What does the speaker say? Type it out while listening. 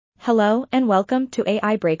Hello and welcome to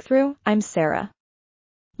AI Breakthrough. I'm Sarah.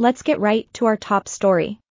 Let's get right to our top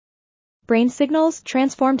story. Brain signals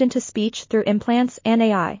transformed into speech through implants and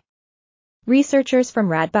AI. Researchers from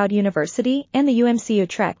Radboud University and the UMC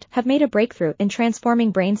Utrecht have made a breakthrough in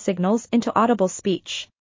transforming brain signals into audible speech.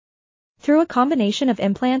 Through a combination of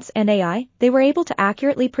implants and AI, they were able to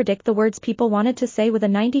accurately predict the words people wanted to say with a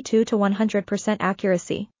 92 to 100%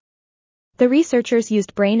 accuracy. The researchers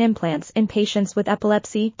used brain implants in patients with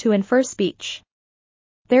epilepsy to infer speech.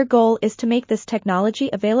 Their goal is to make this technology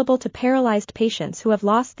available to paralyzed patients who have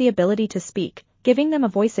lost the ability to speak, giving them a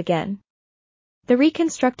voice again. The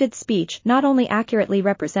reconstructed speech not only accurately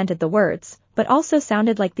represented the words, but also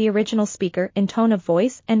sounded like the original speaker in tone of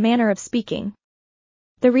voice and manner of speaking.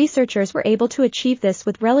 The researchers were able to achieve this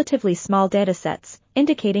with relatively small datasets,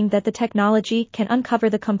 indicating that the technology can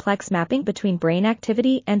uncover the complex mapping between brain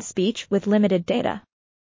activity and speech with limited data.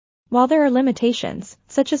 While there are limitations,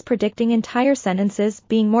 such as predicting entire sentences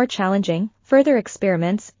being more challenging, further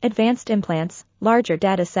experiments, advanced implants, larger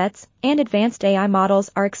datasets, and advanced AI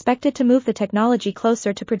models are expected to move the technology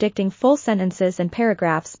closer to predicting full sentences and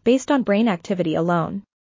paragraphs based on brain activity alone.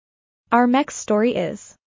 Our next story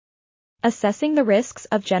is assessing the risks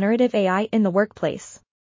of generative AI in the workplace.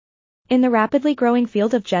 In the rapidly growing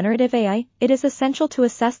field of generative AI, it is essential to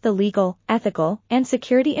assess the legal, ethical, and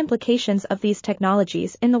security implications of these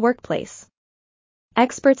technologies in the workplace.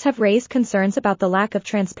 Experts have raised concerns about the lack of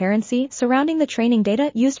transparency surrounding the training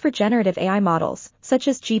data used for generative AI models, such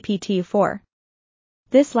as GPT-4.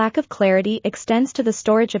 This lack of clarity extends to the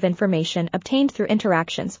storage of information obtained through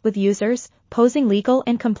interactions with users, posing legal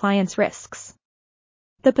and compliance risks.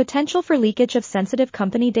 The potential for leakage of sensitive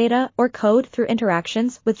company data or code through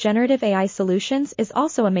interactions with generative AI solutions is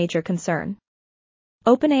also a major concern.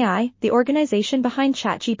 OpenAI, the organization behind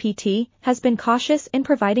ChatGPT, has been cautious in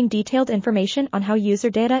providing detailed information on how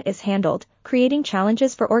user data is handled, creating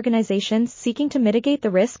challenges for organizations seeking to mitigate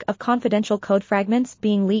the risk of confidential code fragments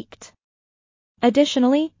being leaked.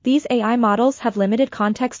 Additionally, these AI models have limited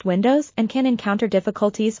context windows and can encounter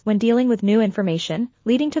difficulties when dealing with new information,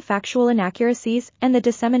 leading to factual inaccuracies and the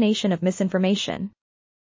dissemination of misinformation.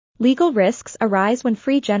 Legal risks arise when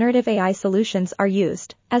free generative AI solutions are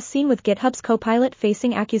used, as seen with GitHub's Copilot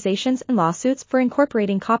facing accusations and lawsuits for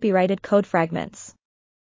incorporating copyrighted code fragments.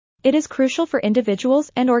 It is crucial for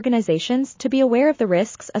individuals and organizations to be aware of the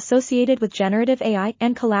risks associated with generative AI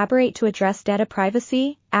and collaborate to address data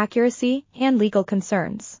privacy, accuracy, and legal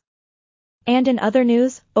concerns. And in other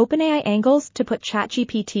news, OpenAI angles to put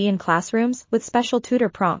ChatGPT in classrooms with special tutor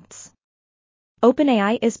prompts.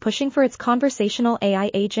 OpenAI is pushing for its conversational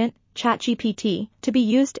AI agent, ChatGPT, to be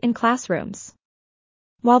used in classrooms.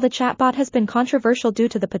 While the chatbot has been controversial due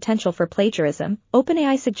to the potential for plagiarism,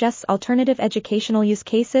 OpenAI suggests alternative educational use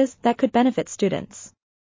cases that could benefit students.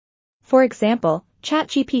 For example,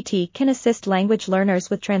 ChatGPT can assist language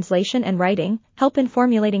learners with translation and writing, help in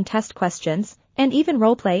formulating test questions, and even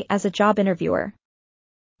role-play as a job interviewer.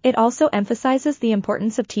 It also emphasizes the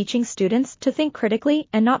importance of teaching students to think critically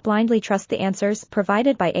and not blindly trust the answers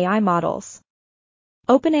provided by AI models.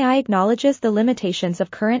 OpenAI acknowledges the limitations of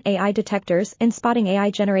current AI detectors in spotting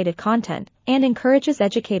AI-generated content, and encourages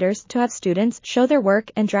educators to have students show their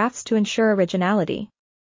work and drafts to ensure originality.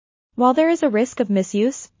 While there is a risk of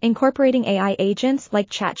misuse, incorporating AI agents like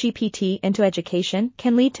ChatGPT into education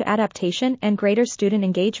can lead to adaptation and greater student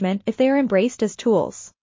engagement if they are embraced as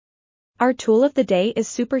tools. Our tool of the day is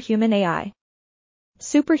Superhuman AI.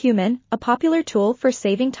 Superhuman, a popular tool for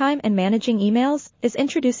saving time and managing emails, is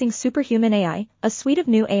introducing Superhuman AI, a suite of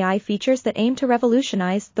new AI features that aim to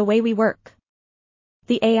revolutionize the way we work.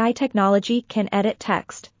 The AI technology can edit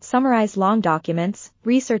text, summarize long documents,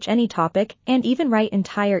 research any topic, and even write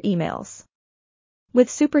entire emails. With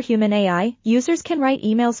Superhuman AI, users can write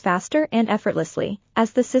emails faster and effortlessly,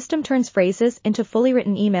 as the system turns phrases into fully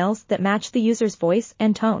written emails that match the user's voice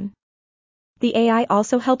and tone. The AI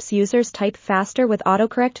also helps users type faster with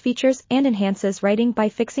autocorrect features and enhances writing by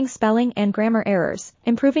fixing spelling and grammar errors,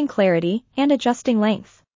 improving clarity, and adjusting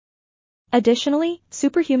length. Additionally,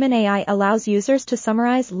 Superhuman AI allows users to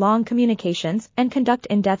summarize long communications and conduct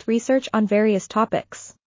in-depth research on various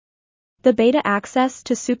topics. The beta access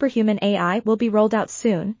to Superhuman AI will be rolled out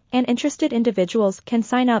soon, and interested individuals can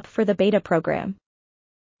sign up for the beta program.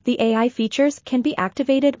 The AI features can be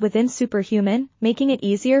activated within Superhuman, making it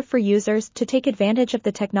easier for users to take advantage of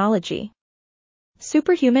the technology.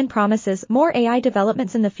 Superhuman promises more AI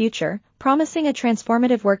developments in the future, promising a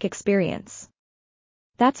transformative work experience.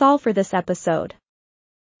 That's all for this episode.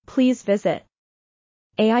 Please visit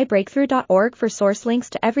AIBreakthrough.org for source links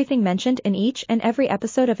to everything mentioned in each and every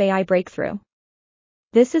episode of AI Breakthrough.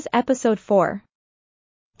 This is episode 4.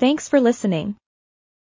 Thanks for listening.